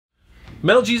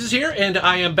Metal Jesus here, and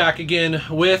I am back again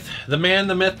with the man,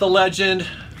 the myth, the legend,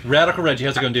 Radical Reggie.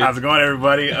 How's it going, dude? How's it going,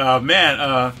 everybody?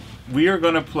 We are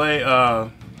gonna play.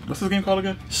 What's this game called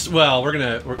again? Well,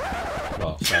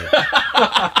 well, sorry.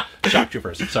 Shock you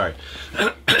first. Sorry.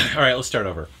 All right, let's start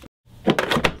over.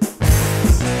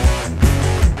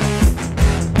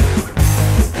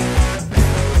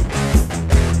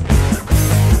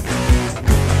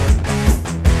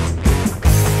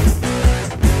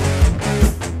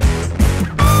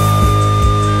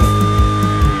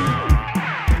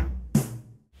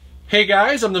 Hey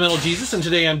guys, I'm the Metal Jesus, and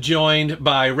today I'm joined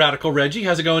by Radical Reggie.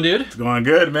 How's it going, dude? It's going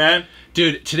good, man.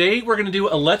 Dude, today we're gonna do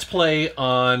a Let's Play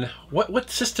on what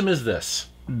system is this?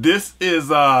 This is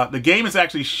the game is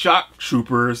actually Shock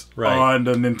Troopers on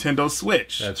the Nintendo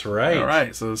Switch. That's right. All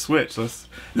right, so the Switch. This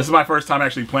is my first time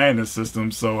actually playing this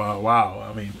system, so wow.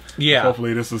 I mean, yeah.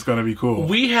 Hopefully this is gonna be cool.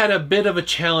 We had a bit of a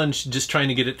challenge just trying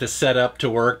to get it to set up to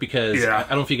work because I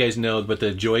don't know if you guys know, but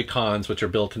the Joy-Cons, which are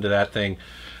built into that thing,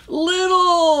 they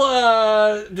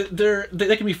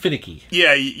can be finicky.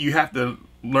 Yeah, you have to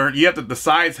learn. The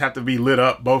sides have to be lit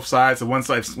up, both sides. So one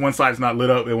side's not lit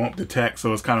up, it won't detect.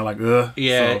 So it's kind of like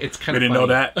yeah, so it's kind of. We didn't know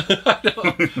that. I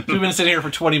know. We've been sitting here for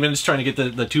 20 minutes trying to get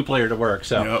the two-player to work.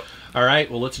 So all right,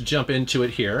 well, let's jump into it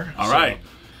here. All right.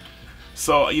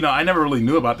 So I never really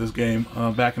knew about this game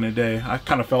back in the day. I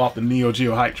kind of fell off the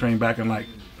Neo-geo hype train back in like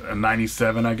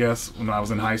 '97, I guess, when I was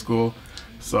in high school.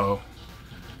 So.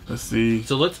 Let's see.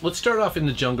 So let's start off in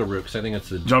the jungle route because I think it's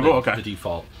the jungle. Okay. The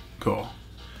default. Cool.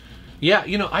 Yeah,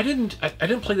 I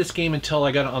didn't play this game until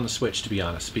I got it on the Switch, to be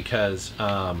honest, because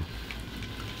I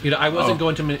wasn't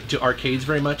going to arcades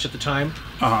very much at the time.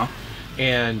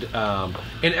 And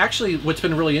actually, what's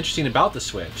been really interesting about the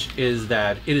Switch is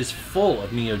that it is full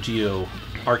of Neo Geo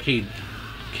arcade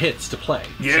hits to play.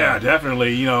 Yeah, so.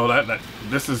 Definitely.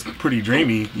 This is pretty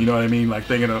dreamy. You know what I mean? Like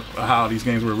thinking of how these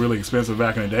games were really expensive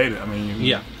back in the day. I mean,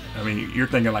 yeah. I mean, you're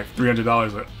thinking like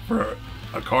 $300 for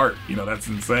a cart. That's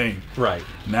insane. Right.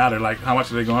 Now they're like, how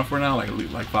much are they going for now? Like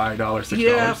 $5, $6?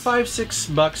 Yeah, $5,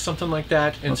 $6, something like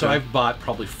that. And so I've bought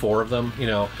probably 4 of them.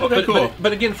 Okay, cool.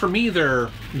 But again, for me, they're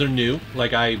new.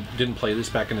 Like I didn't play this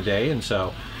back in the day, and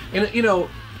so, in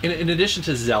addition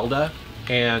to Zelda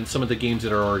and some of the games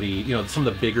that are already, some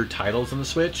of the bigger titles on the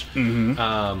Switch.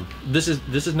 This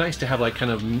is nice to have like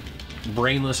kind of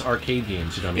brainless arcade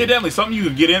games. You know what I mean? Yeah, definitely something you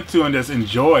could get into and just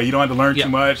enjoy. You don't have to learn too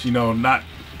much. Not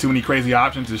too many crazy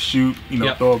options to shoot.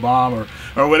 Throw a bomb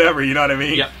or whatever. You know what I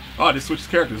mean? Yep. Oh, this switches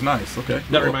characters. Nice. Okay.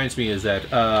 That reminds me is that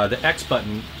the X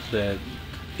button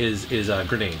is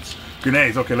grenades.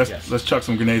 Grenades. Okay, let's chuck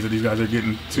some grenades at these guys. They're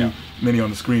getting too many on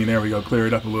the screen. There we go. Clear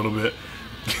it up a little bit.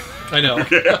 I know.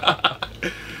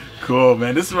 Cool,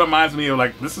 man. This reminds me of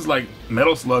this is like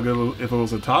Metal Slug if it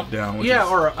was a top-down.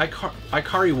 Or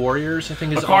Ikari Warriors, I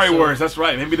think is Ikari Warriors, that's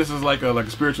right. Maybe this is like a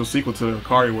spiritual sequel to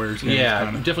Ikari Warriors games, yeah,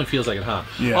 it definitely feels like it, huh?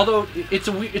 Yeah. Although it's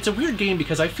a weird game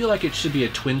because I feel like it should be a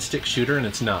twin-stick shooter and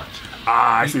it's not.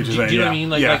 I see what you're saying. Do you know what I mean?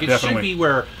 Like it should be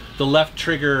where the left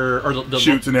trigger or the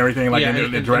shoots and everything, like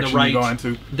in the direction you're going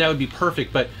to. That would be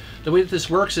perfect, but the way that this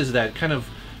works is that kind of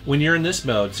when you're in this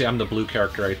mode, say I'm the blue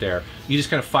character right there, you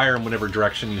just kind of fire in whatever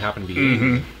direction you happen to be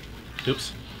in.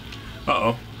 Oops.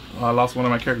 Uh-oh. I lost one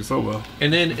of my characters so well.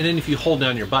 And then if you hold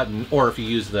down your button, or if you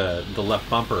use the left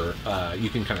bumper,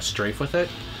 you can kind of strafe with it.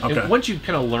 Okay. And once you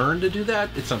kind of learn to do that,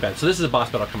 it's not bad. So this is a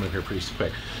boss battle coming up here pretty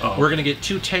quick. We're going to get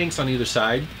 2 tanks on either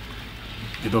side.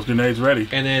 Get those grenades ready.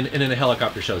 And then a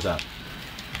helicopter shows up.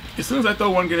 As soon as I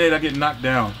throw one grenade, I get knocked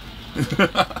down.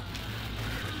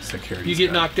 You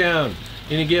get knocked down.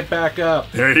 And you get back up.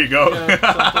 There you go.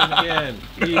 Something again.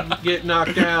 You get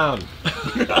knocked down.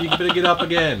 You better get up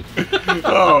again.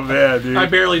 Oh man, dude! I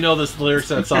barely know the lyrics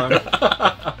to that song.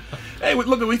 Hey,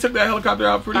 look, we took that helicopter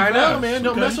out pretty fast. I know, man.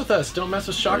 Don't mess with us. Don't mess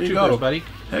with Shock Troopers, buddy.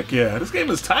 Heck yeah, this game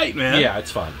is tight, man. Yeah,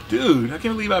 it's fun, dude. I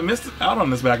can't believe I missed out on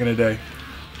this back in the day.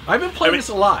 I've been playing this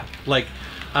a lot. Like,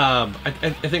 I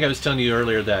think I was telling you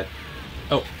earlier that.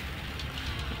 Oh.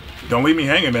 Don't leave me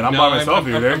hanging, man. I'm by myself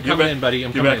here. I'm coming in, buddy.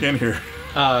 Get back in here.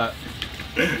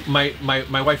 My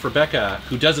wife Rebecca,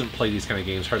 who doesn't play these kind of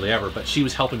games hardly ever, but she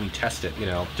was helping me test it,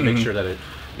 to make sure that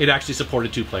it actually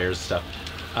supported 2 players and stuff.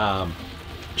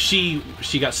 She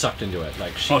got sucked into it.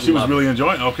 Like she was really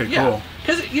enjoying it? Okay, cool.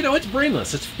 Because it's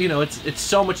brainless. It's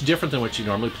so much different than what she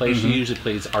normally plays. She usually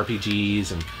plays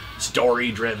RPGs and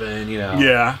story driven.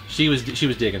 Yeah. She was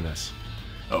digging this.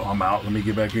 Oh, I'm out. Let me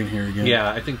get back in here again. Yeah,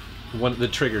 I think one of the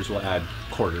triggers will add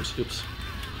quarters. Oops.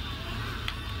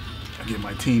 I get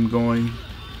my team going.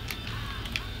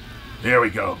 There we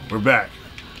go. We're back.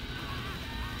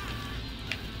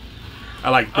 I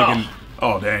like thinking.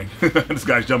 Oh dang! This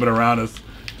guy's jumping around us.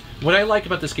 What I like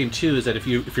about this game too is that if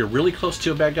you're really close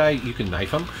to a bad guy, you can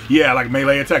knife him. Yeah, like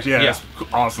melee attacks. Yeah, that's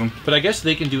awesome. But I guess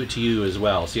they can do it to you as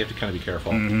well, so you have to kind of be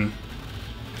careful. Mm-hmm.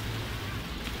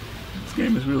 This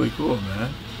game is really cool,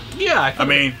 man. Yeah, I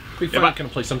mean, if I kind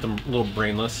of play something a little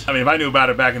brainless. I mean, if I knew about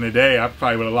it back in the day, I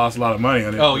probably would have lost a lot of money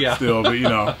on it. Oh yeah, still, but you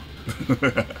know,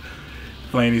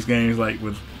 playing these games like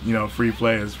with free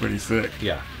play is pretty sick.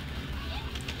 Yeah.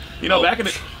 You know, back in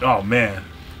the oh man,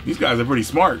 these guys are pretty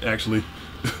smart actually.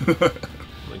 Look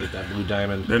at that blue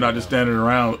diamond. They're not just standing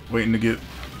around waiting to get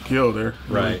killed.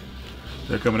 Right.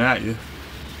 They're coming at you.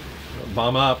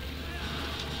 Bomb up.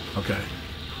 Okay.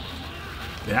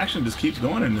 The action just keeps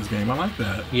going in this game. I like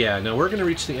that. Yeah. No, we're gonna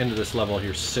reach the end of this level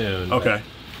here soon. Okay.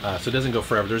 But, so it doesn't go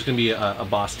forever. There's gonna be a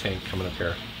boss tank coming up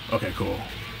here. Okay. Cool.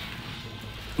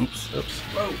 Oops. Oops.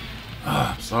 Whoa.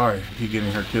 Ah, sorry. Keep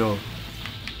getting her killed.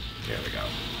 There we go.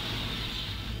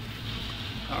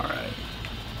 All right.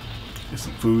 Get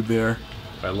some food there.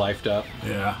 I lifed up.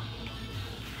 Yeah.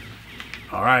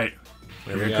 All right.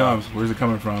 Here it comes. Where's it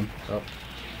coming from? Oh.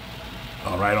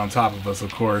 All right, on top of us,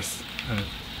 of course.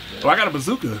 Oh, I got a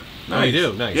bazooka. Nice. Oh, you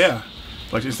do? Nice. Yeah.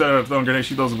 Like instead of throwing grenades,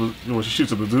 she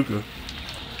shoots a bazooka.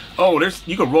 Oh,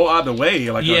 you can roll out of the way.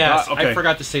 Like yes, okay. I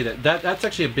forgot to say that. That's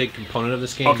actually a big component of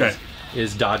this game. Okay.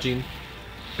 Is dodging.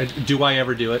 Do I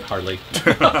ever do it? Hardly.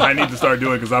 I need to start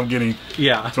doing it because I'm getting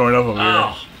torn up over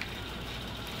here.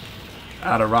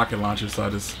 I had a rocket launcher, so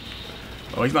I just...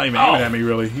 Oh, he's not even aiming at me,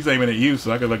 really. He's aiming at you,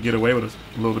 so I could like get away with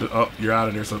a little bit of... Oh, you're out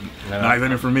of there, so... Nah, he's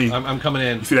aiming for me. I'm coming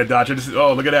in. You see that dodger?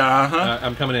 Oh, look at that.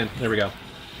 I'm coming in. There we go.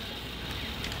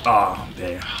 Oh,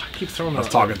 damn. I keep throwing... I was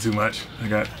talking too much. I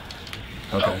got...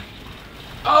 Okay.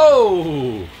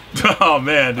 Oh! Oh,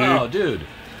 man, dude. Oh, dude.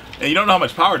 And you don't know how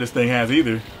much power this thing has,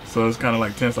 either. So it's kind of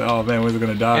like tense, like, oh man, when's it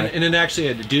gonna die? And then actually,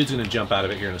 a dude's gonna jump out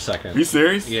of it here in a second. Are you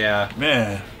serious? Yeah.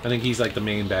 Man. I think he's like the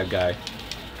main bad guy. And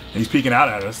he's peeking out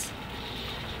at us.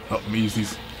 Oh, let me use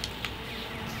these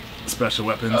special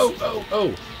weapons.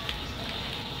 Oh.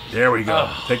 There we go.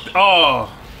 Oh. Take the...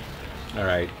 Oh!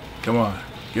 Alright. Come on.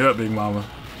 Get up, Big Mama.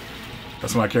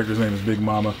 That's my character's name is Big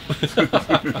Mama.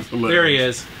 There he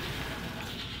is.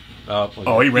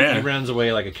 Oh, he ran. He runs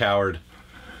away like a coward.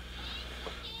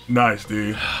 Nice,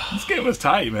 dude. This game was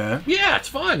tight, man. Yeah, it's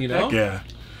fun, you know? Heck yeah.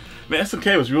 Man,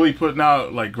 SNK was really putting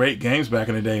out like great games back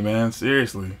in the day, man.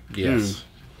 Seriously. Yes.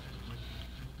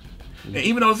 Dude. And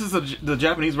even though this is the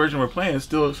Japanese version we're playing, it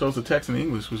still shows the text in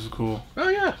English, which is cool. Oh,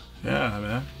 yeah. Yeah,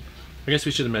 man. I guess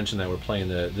we should have mentioned that we're playing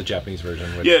the Japanese version.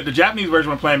 Yeah, the Japanese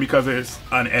version we're playing because it's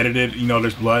unedited. You know,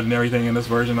 there's blood and everything in this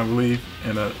version, I believe.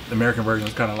 And the American version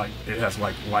is kind of like, it has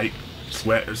like white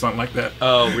sweat or something like that.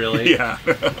 Oh, really? Yeah.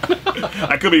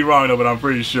 I could be wrong though, but I'm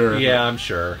pretty sure. Yeah, I'm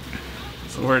sure.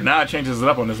 So now it changes it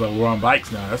up on this level. We're on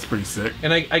bikes now. That's pretty sick.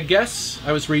 And I guess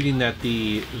I was reading that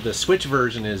the Switch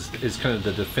version is kind of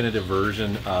the definitive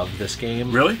version of this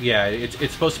game. Really? Yeah,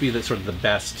 it's supposed to be the sort of the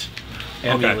best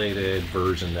emulated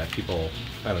version that people,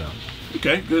 I don't know.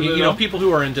 Okay, good. You know, people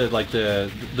who are into like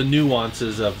the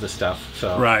nuances of the stuff.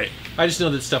 So right. I just know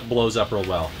that stuff blows up real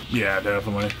well. Yeah,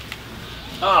 definitely.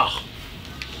 Oh.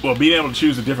 Well, being able to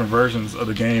choose the different versions of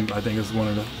the game, I think, is one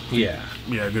of the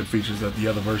good features that the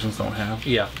other versions don't have.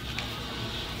 Yeah.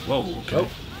 Whoa. Okay.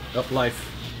 Oh, life.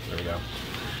 There we go.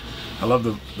 I love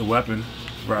the weapon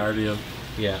variety of.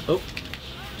 Yeah. Oh.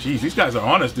 Jeez, these guys are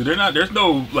on us, dude. They're not. There's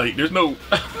no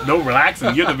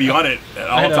relaxing. You have to be on it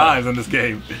at all times in this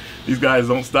game. These guys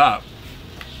don't stop.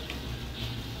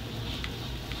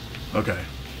 Okay.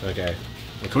 Okay.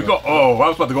 Can we go? Oh, I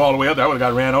was about to go all the way up there. I would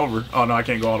have got ran over. Oh no, I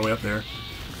can't go all the way up there.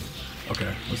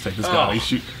 Okay, let's take this guy.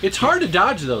 It's hard to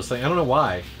dodge those things. I don't know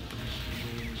why.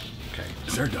 Okay.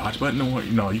 Is there a dodge button?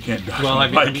 No, you can't dodge. Well,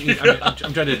 on the bike.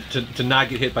 I'm trying to not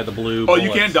get hit by the blue. Oh, bullets.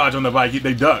 you can dodge on the bike.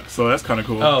 They duck, so that's kind of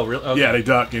cool. Oh, really? Okay. Yeah, they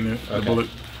duck and the bullet.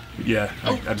 Yeah,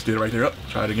 I just did it right there. Up.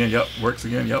 Try it again. Yep, works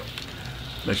again. Yep.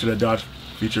 Make sure that dodge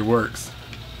feature works.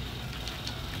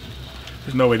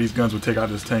 There's no way these guns would take out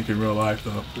this tank in real life,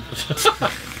 though.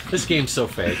 This game's so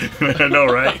fake. I know,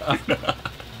 right?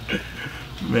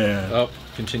 Man. Oh,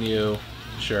 continue.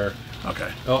 Sure.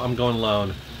 Okay. Oh, I'm going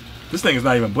lone. This thing is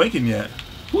not even blinking yet.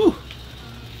 Whew.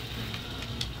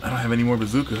 I don't have any more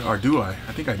bazooka, or do I?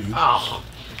 I think I do. Oh.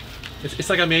 It's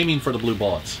like I'm aiming for the blue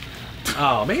bullets.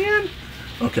 Oh, man.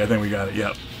 Okay, I think we got it.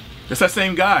 Yep. It's that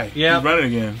same guy. Yeah. He's running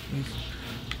again.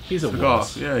 He's a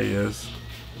wuss. Yeah, he is.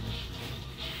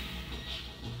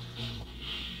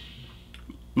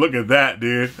 Look at that,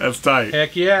 dude. That's tight.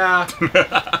 Heck yeah.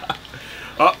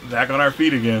 Oh, back on our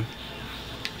feet again.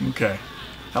 Okay.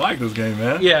 I like this game,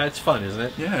 man. Yeah, it's fun, isn't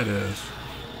it? Yeah, it is.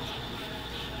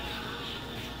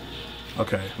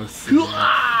 Okay, let's see.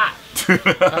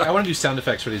 I want to do sound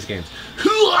effects for these games.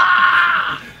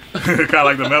 kind of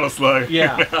like the Metal Slug.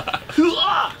 Yeah.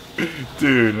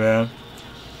 Dude, man.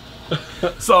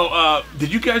 So,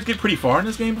 did you guys get pretty far in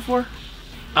this game before?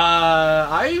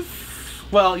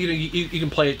 Well, you know, you can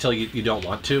play it till you don't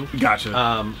want to.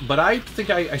 Gotcha. But I think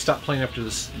I stopped playing after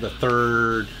the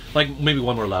third, like maybe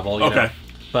one more level. You know?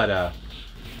 But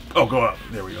oh, go up.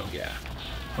 There we go. Yeah.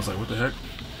 I was like, what the heck?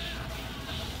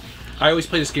 I always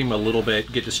play this game a little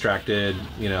bit, get distracted.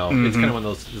 You know, it's kind of one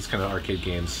of those kind of arcade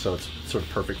games, so it's sort of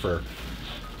perfect for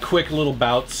quick little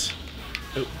bouts.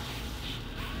 Oh.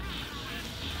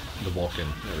 The Vulcan.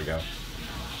 There we go.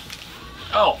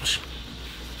 Oh.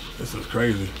 This is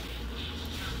crazy.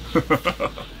 I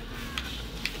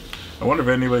wonder if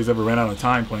anybody's ever ran out of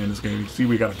time playing this game. You see,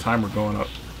 we got a timer going up.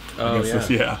 Oh, yeah. This,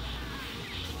 yeah.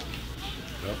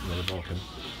 Oh, another Vulcan.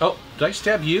 Oh, did I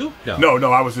stab you?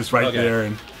 No, I was just right there,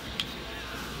 and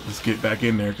let's get back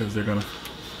in there because they're gonna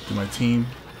do my team.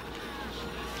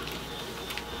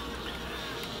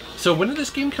 So when did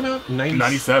this game come out?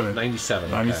 97. 97.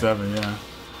 Okay. 97. Yeah.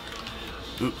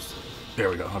 Oops. There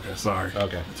we go. Okay, sorry.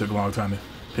 Okay. It took a long time to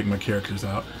pick my characters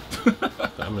out.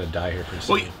 I'm gonna die here pretty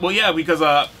soon. Well, yeah, because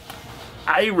I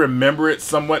remember it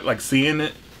somewhat, like seeing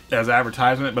it as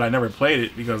advertisement, but I never played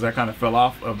it because I kind of fell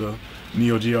off of the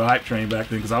Neo-geo hype train back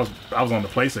then because I was on the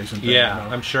PlayStation thing, yeah, you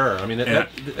know? I'm sure. I mean,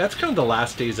 that's kind of the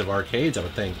last days of arcades, I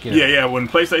would think. You know? Yeah. When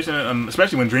PlayStation,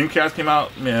 especially when Dreamcast came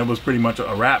out, man, it was pretty much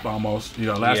a wrap almost. You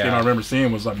know, last game I remember seeing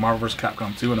was like Marvel vs.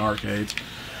 Capcom 2 in arcades.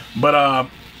 But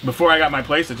before I got my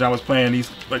PlayStation, I was playing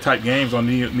these type games on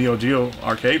the Neo-geo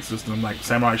arcade system, like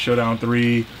Samurai Showdown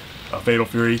 3, Fatal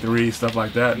Fury 3, stuff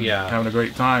like that. And having a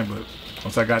great time. But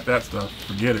once I got that stuff,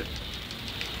 forget it.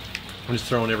 I'm just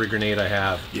throwing every grenade I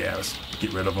have. Yeah, let's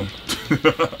get rid of them.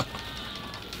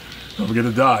 Don't forget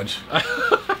to dodge.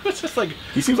 It's just like...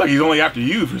 He seems like he's only after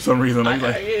you for some reason.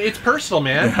 It's personal,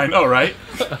 man. Yeah, I know, right?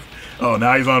 Oh,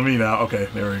 now he's on me now. Okay,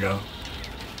 there we go.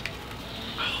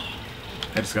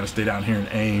 I just gotta stay down here and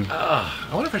aim.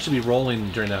 I wonder if I should be rolling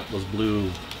during those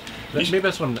blue... Maybe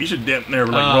that's when... You should dip there,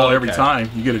 like, roll every time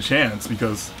you get a chance,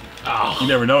 because you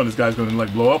never know when this guy's gonna,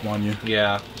 like, blow up on you.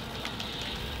 Yeah.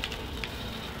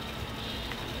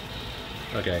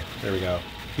 Okay, there we go.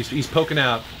 He's poking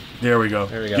out. There we go.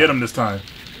 There we go. Get him this time.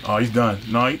 Oh, he's done.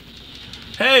 No,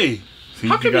 hey! See,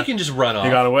 how come he can just run off?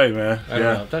 He got away, man. I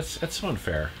don't know. That's so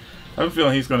unfair. I have a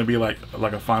feeling he's going to be like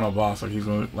a final boss. Like he's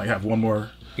going to have one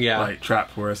more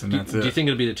trap for us, and that's it. Do you think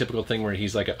it'll be the typical thing where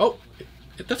he's like, oh,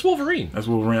 that's Wolverine? That's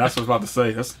Wolverine. That's what I was about to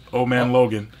say. That's Old Man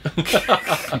Logan.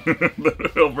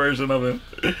 The real version of him.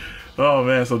 Oh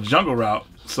man! So Jungle Route.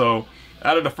 So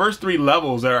out of the first 3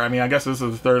 levels, I mean, I guess this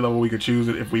is the 3rd level we could choose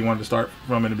it if we wanted to start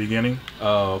from in the beginning.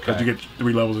 Oh, okay. Because you get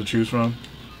 3 levels to choose from.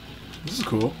 This is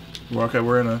cool.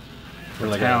 We're in a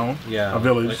like town, a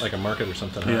village, like a market or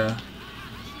something. Yeah.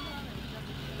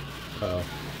 Huh?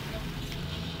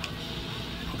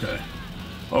 Okay.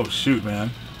 Oh shoot,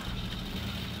 man!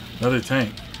 Another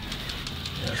tank.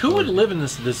 Yeah, who would live in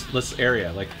this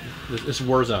area, like this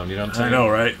war zone? You know what I'm saying? I know,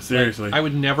 right? Seriously. Like, I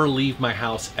would never leave my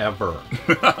house ever.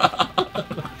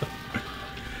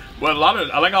 Well,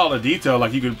 I like all the detail.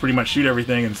 Like you could pretty much shoot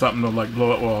everything and something to like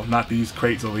blow up. Well, not these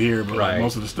crates over here, but like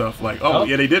most of the stuff. Like, oh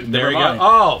yeah, they didn't. There you go.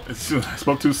 Oh, I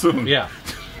spoke too soon. Yeah.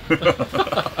 Take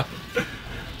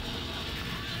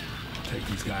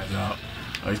these guys out.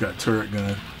 Oh, he's got a turret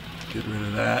gun. Get rid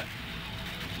of that.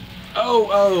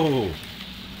 Oh.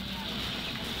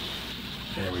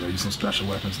 There we go. Use some special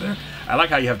weapons there. I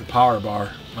like how you have the power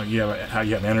bar. Like you have how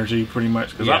you have energy pretty much.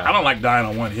 Because I don't like dying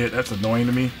on one hit. That's annoying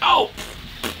to me. Oh.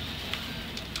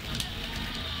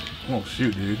 Oh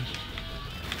shoot, dude.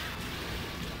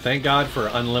 Thank God for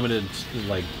unlimited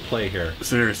like play here.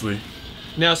 Seriously.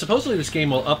 Now, supposedly this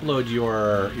game will upload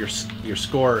your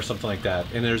score or something like that,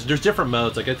 and there's different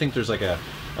modes. Like I think there's like a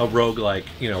rogue like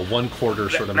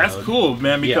 1/4 sort of. That's mode. cool,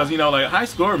 man. Because like high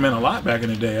score meant a lot back in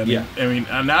the day. I mean,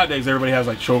 nowadays everybody has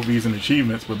like trophies and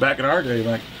achievements, but back in our day,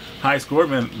 like high score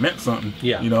meant something.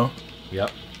 Yeah. You know.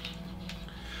 Yep.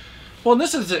 Well, and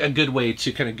this is a good way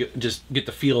to kind of just get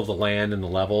the feel of the land and the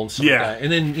level and stuff like that.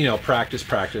 And then, practice.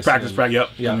 Practice, yep.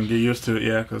 And get used to it,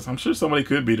 yeah. Because I'm sure somebody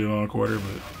could beat it on a quarter,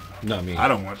 but not me. I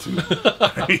don't want to.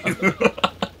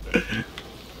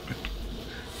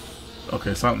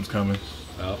 Okay, something's coming.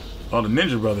 Oh, the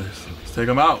Ninja Brothers. Let's take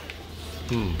them out.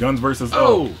 Guns versus...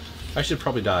 Oh! I should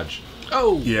probably dodge.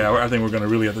 Oh! Yeah, I think we're going to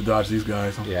really have to dodge these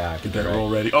guys. Yeah. Get that roll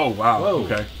ready. Oh, wow. Whoa.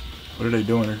 Okay. What are they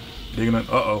doing? They're digging it.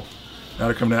 Uh-oh. Now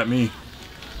they're coming at me.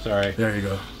 Sorry. There you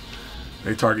go.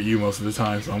 They target you most of the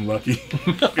time, so I'm lucky.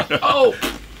 Oh!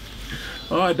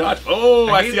 Oh, I dodged. Oh,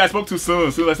 I see. I spoke too soon.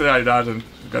 As soon as I said I dodged,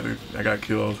 I got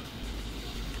killed.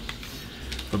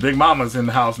 But Big Mama's in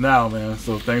the house now, man.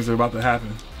 So things are about to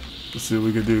happen. Let's see what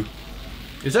we could do.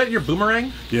 Is that your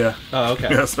boomerang? Yeah. Oh, okay.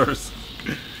 Yes, hers.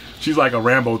 She's like a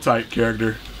Rambo type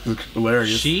character. It's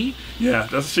hilarious. She? Yeah,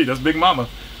 that's she. That's Big Mama.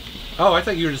 Oh, I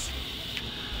thought you were just...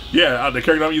 Yeah, the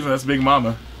character I'm using, that's Big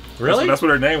Mama. Really? That's what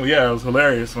her name was. Yeah, it was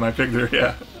hilarious when I picked her.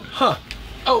 Yeah. Huh.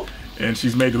 Oh. And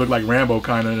she's made to look like Rambo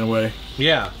kind of in a way.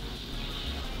 Yeah.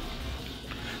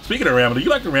 Speaking of Rambo, do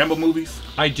you like the Rambo movies?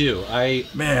 I do.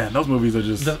 Man, those movies are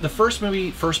just... The first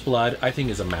movie, First Blood, I think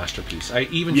is a masterpiece.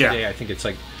 Even today, I think it's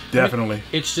like... Definitely. I mean,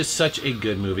 it's just such a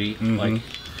good movie. Like,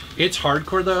 it's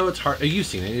hardcore, though. It's hard. You've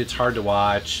seen it. It's hard to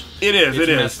watch. It is. It's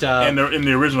messed up. And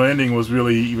the original ending was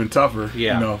really even tougher.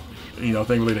 Yeah.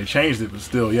 Thankfully they changed it, but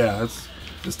still, yeah,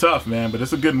 it's tough, man. But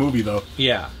it's a good movie, though.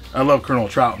 Yeah. I love Colonel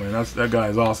Trout, man. That guy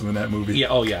is awesome in that movie. Yeah.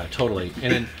 Oh, yeah. Totally.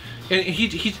 And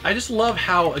he I just love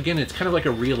how, again, it's kind of like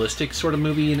a realistic sort of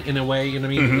movie in a way. You know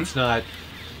what I mean? It's not.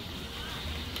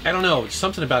 I don't know.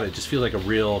 Something about it just feels like a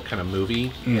real kind of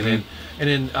movie. And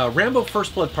then Rambo: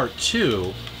 First Blood Part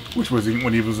 2, which was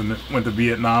when he went to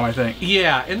Vietnam, I think.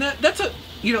 Yeah, and that's a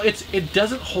it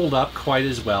doesn't hold up quite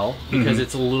as well because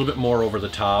it's a little bit more over the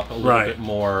top, a little bit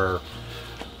more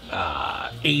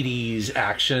 80s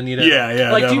action. Yeah. Like,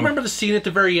 definitely. do you remember the scene at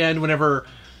the very end whenever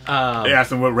they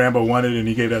asked him what Rambo wanted and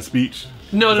he gave that speech?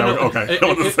 No. Okay.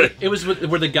 It was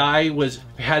where the guy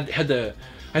had the.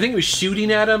 I think he was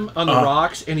shooting at him on the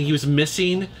rocks, and he was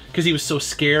missing because he was so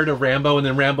scared of Rambo. And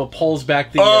then Rambo pulls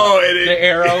back the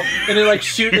arrow, and they like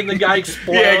shoot, and the guy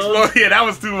explodes. Yeah, that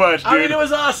was too much, dude. I mean, it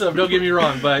was awesome. Don't get me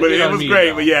wrong, but it was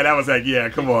great. But yeah, that was like,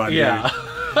 come on, yeah.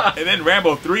 And then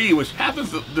Rambo 3, which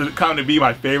happens to kind of be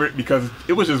my favorite because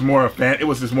it was just more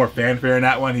fanfare in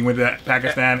that one. He went to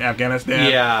Pakistan,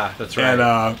 Afghanistan. Yeah, that's right.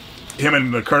 And him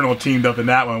and the Colonel teamed up in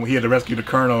that one. He had to rescue the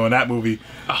Colonel in that movie.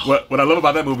 Oh. What I love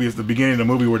about that movie is the beginning of the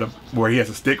movie where he has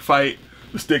a stick fight.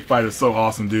 The stick fight is so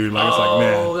awesome, dude. Like, it's like,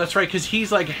 man. Oh, that's right, because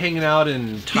he's like hanging out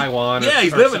in Taiwan.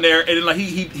 He's living there, and then like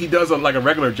he does like a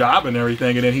regular job and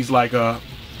everything, and then he's like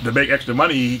to make extra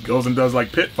money, he goes and does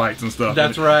like pit fights and stuff.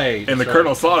 That's right. And the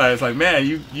Colonel saw that. It's like, man,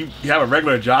 you have a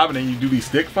regular job and then you do these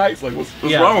stick fights. Like, what's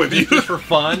wrong with you? Just for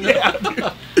fun.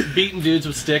 Yeah. Beating dudes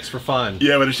with sticks for fun.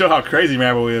 Yeah, but to show how crazy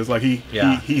Rambo is, like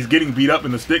he's getting beat up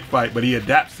in the stick fight, but he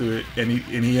adapts to it, and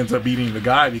he ends up beating the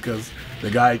guy because the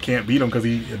guy can't beat him because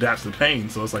he adapts to pain.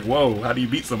 So it's like, whoa, how do you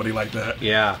beat somebody like that?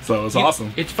 Yeah. So it's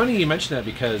awesome. It's funny you mention that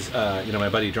because my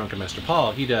buddy Drunken Master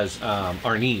Paul, he does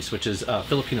Arnis, which is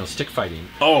Filipino stick fighting.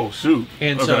 Oh shoot.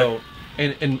 And so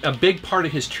and a big part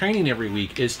of his training every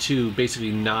week is to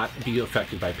basically not be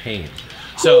affected by pain.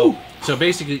 So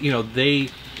basically,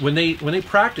 when they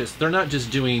practice, they're not just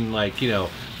doing like,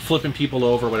 flipping people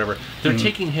over or whatever. They're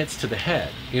taking hits to the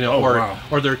head,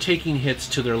 or they're taking hits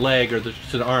to their leg or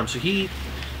to the arm. So he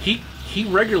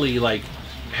regularly like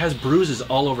has bruises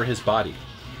all over his body.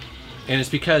 And it's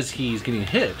because he's getting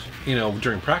hit,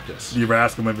 during practice. Do you ever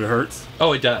ask him if it hurts?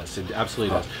 Oh, it does. It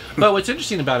absolutely does. But what's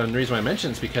interesting about him, the reason why I mention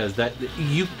it is because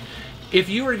if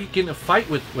you were getting a fight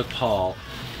with Paul,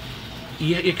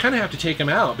 you kind of have to take him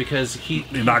out because you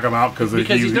knock him out because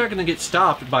he's not going to get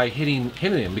stopped by hitting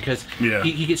him because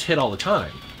he gets hit all the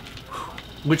time,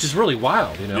 which is really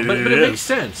wild, But it makes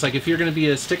sense. Like if you're going to be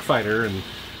a stick fighter and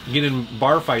get in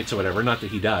bar fights or whatever, not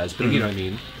that he does, but you know what I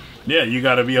mean. Yeah, you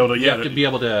got to be able to. You have to be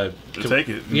able to take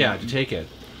it. Yeah, to take it.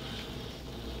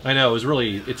 I know,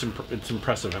 it's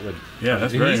impressive.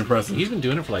 That's very impressive. He's been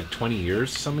doing it for like 20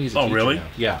 years. He's a teacher really? Now.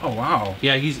 Yeah. Oh wow.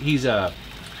 Yeah, he's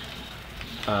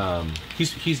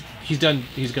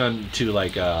gone to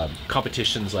like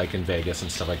competitions like in Vegas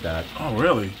and stuff like that. Oh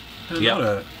really? I didn't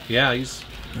know that. Yeah, he's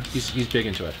big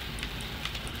into it.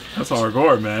 That's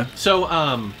hardcore, man. So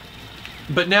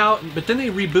but then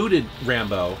they rebooted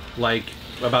Rambo like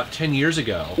about 10 years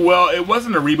ago. Well, it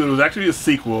wasn't a reboot. It was actually a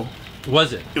sequel.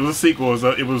 Was it? It was a sequel.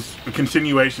 It was a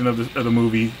continuation of the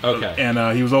movie. Okay. And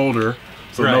he was older.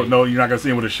 So no, you're not gonna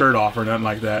see him with a shirt off or nothing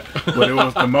like that. But it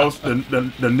was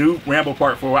the new Rambo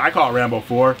Part 4. I call it Rambo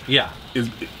 4. Yeah. It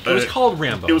was called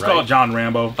Rambo. It was called John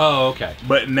Rambo. Oh, okay.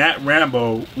 But in that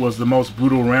Rambo was the most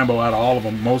brutal Rambo out of all of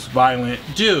them, most violent.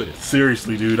 Dude.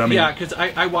 Seriously, dude. I mean, yeah, because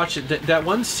I watched it. That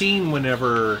one scene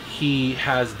whenever he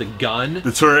has the gun,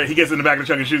 the turret. He gets in the back of the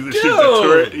truck and shoots the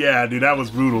turret. Yeah, dude, that was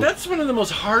brutal. That's one of the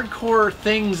most hardcore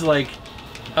things like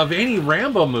of any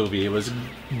Rambo movie. It was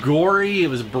gory. It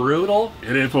was brutal. It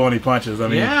didn't pull any punches. I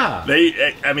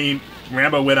mean,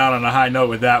 Rambo went out on a high note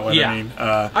with that one. Yeah. I mean,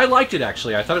 I liked it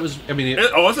actually. I thought it was. I mean,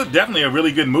 it's definitely a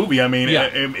really good movie. I mean,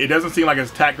 it doesn't seem like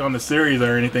it's tacked on the series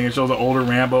or anything. It shows an older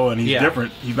Rambo, and he's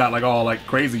different. He's not like all like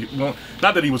crazy. Well,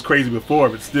 not that he was crazy before,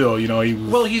 but still, he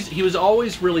was. Well, he was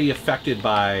always really affected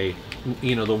by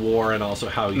you know, the war and also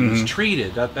how he was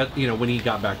treated. That you know, when he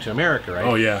got back to America, right?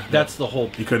 Oh yeah, that's the whole.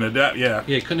 He couldn't adapt. Yeah,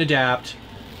 he couldn't adapt,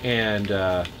 and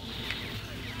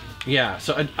yeah.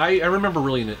 So I remember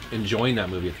really enjoying that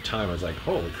movie at the time. I was like,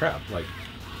 holy crap, like.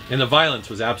 And the violence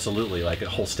was absolutely like a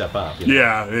whole step up. You know?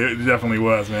 Yeah, it definitely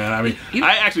was, man. I mean,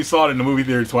 I actually saw it in the movie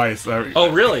theater twice. Oh,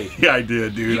 really? Yeah, I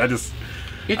did, dude.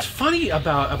 It's funny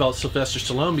about Sylvester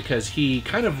Stallone because he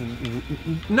kind of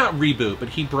not reboot, but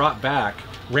he brought back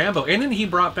Rambo, and then he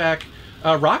brought back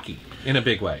Rocky in a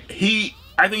big way.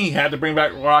 I think he had to bring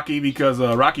back Rocky because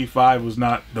Rocky 5 was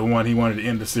not the one he wanted to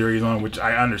end the series on, which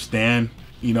I understand.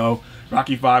 You know,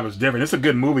 Rocky 5 was different. It's a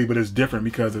good movie, but it's different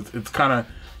because it's kind of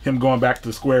him going back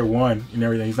to square one and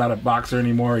everything. He's not a boxer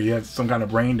anymore. He had some kind of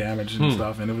brain damage and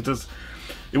stuff, and it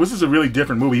was just a really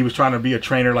different movie. He was trying to be a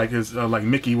trainer like his like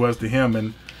Mickey was to him,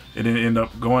 and it didn't end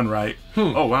up going right.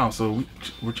 Oh wow! So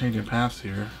we're changing paths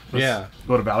here. Let's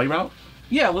go to Valley Route.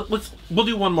 Yeah, we'll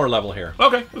do one more level here.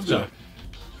 Okay, let's do it.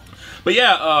 But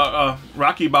yeah,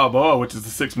 Rocky Balboa, which is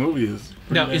the 6th movie, is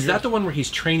now is that the one where he's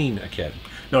training a kid?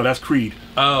 No, that's Creed.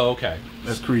 Oh, okay.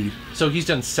 That's Creed. So he's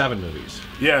done 7 movies.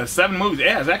 Yeah, 7 movies.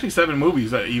 Yeah, it's actually 7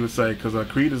 movies that you would say, because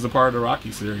Creed is a part of the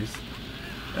Rocky series,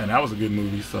 and that was a good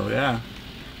movie. So yeah.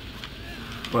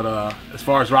 But as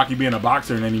far as Rocky being a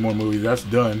boxer in any more movies, that's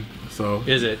done. So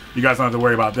is it? You guys don't have to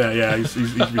worry about that. Yeah,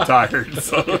 he's retired.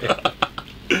 So.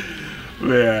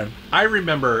 Man, I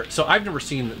remember. So I've never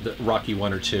seen the Rocky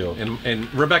 1 or 2,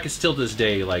 and Rebecca still to this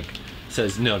day like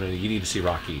says no, you need to see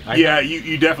Rocky.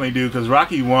 You definitely do, because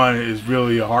Rocky 1 is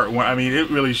really a hard one. I mean, it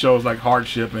really shows like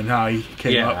hardship and how he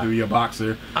came up to be a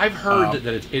boxer. I've heard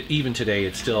that even today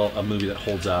it's still a movie that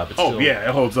holds up. Yeah,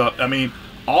 it holds up. I mean,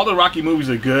 all the Rocky movies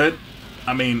are good.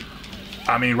 I mean,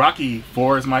 Rocky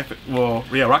 4 is my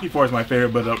Rocky 4 is my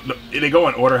favorite, but they go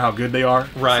in order how good they are.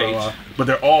 Right. So, but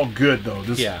they're all good though.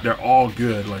 They're all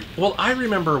good. Like. Well, I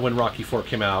remember when Rocky 4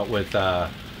 came out with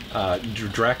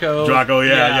Draco. Draco,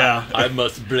 yeah. I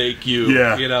must break you.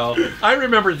 Yeah. You know, I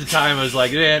remember at the time I was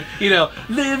like, man, you know,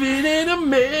 living in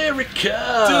America.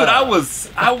 Dude, that was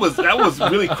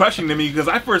really crushing to me because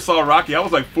I first saw Rocky. I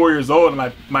was like 4 years old,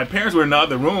 and my parents were in the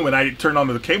other room, and I turned on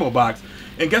the cable box.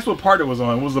 And guess what part it was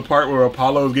on? It was the part where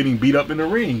Apollo was getting beat up in the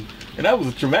ring. And that was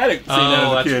a traumatic scene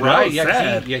as a kid. Right. That was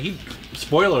sad. He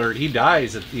spoiler alert, he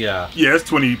dies at, Yeah, it's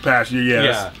 20 past year,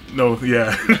 yeah.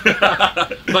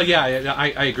 But yeah,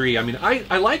 I agree. I mean,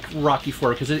 I like Rocky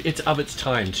 4 because it's of its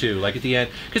time too. Like at the end,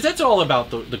 because that's all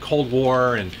about the Cold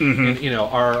War and you know,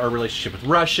 our relationship with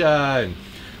Russia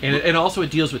and also it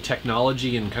deals with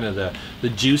technology and kind of the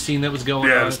juicing that was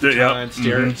going on at the time.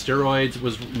 Steroids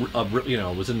was you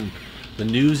know, was in the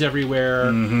news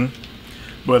everywhere.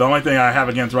 But the only thing I have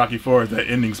against Rocky 4 is that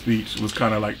ending speech was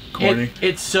kind of like corny.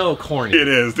 It's so corny. It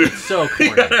is, dude. It's so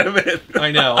corny.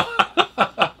 I know.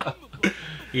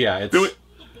 Yeah, it's...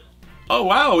 Oh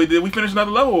wow, we finished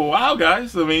another level. Wow,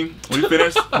 guys. I mean, we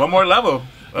finished one more level.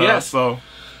 Yes. So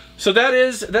that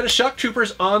is Shock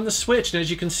Troopers on the Switch, and as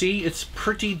you can see, it's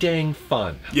pretty dang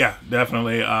fun. Yeah,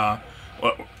 definitely. Well,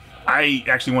 I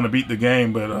actually want to beat the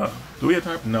game, but do we have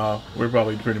time? No, we're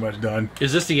probably pretty much done.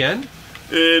 Is this the end?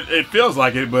 It feels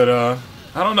like it, but I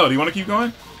don't know. Do you want to keep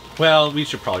going? Well, we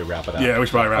should probably wrap it up. Yeah, we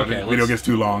should probably wrap it up. The video gets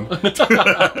too long.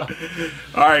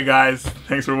 All right, guys.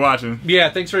 Thanks for watching. Yeah,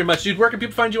 thanks very much. Dude, where can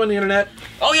people find you on the internet?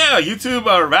 Oh, yeah. YouTube,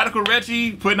 Radical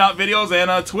Reggie, putting out videos,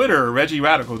 and Twitter, Reggie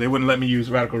Radical. They wouldn't let me use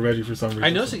Radical Reggie for some reason. I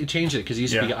noticed that you changed it because it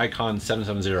used to be Icon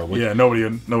 770. Yeah, nobody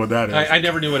would know what that is. I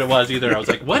never knew what it was either. I was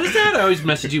like, what is that? I always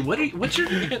message you. What's your...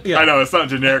 Yeah. I know, it's something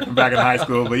generic from back in high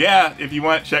school. But yeah, if you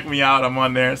want, check me out. I'm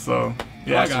on there. So,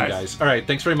 yeah, awesome, guys. All right,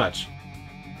 thanks very much.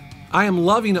 I am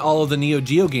loving all of the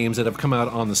Neo-geo games that have come out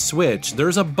on the Switch.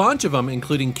 There's a bunch of them,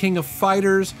 including King of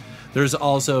Fighters. There's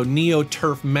also Neo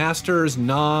Turf Masters,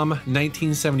 Nom,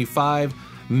 1975,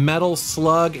 Metal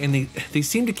Slug, and they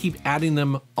seem to keep adding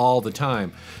them all the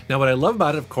time. Now, what I love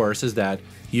about it, of course, is that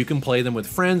you can play them with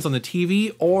friends on the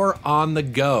TV or on the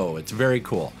go. It's very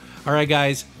cool. All right,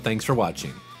 guys, thanks for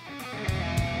watching.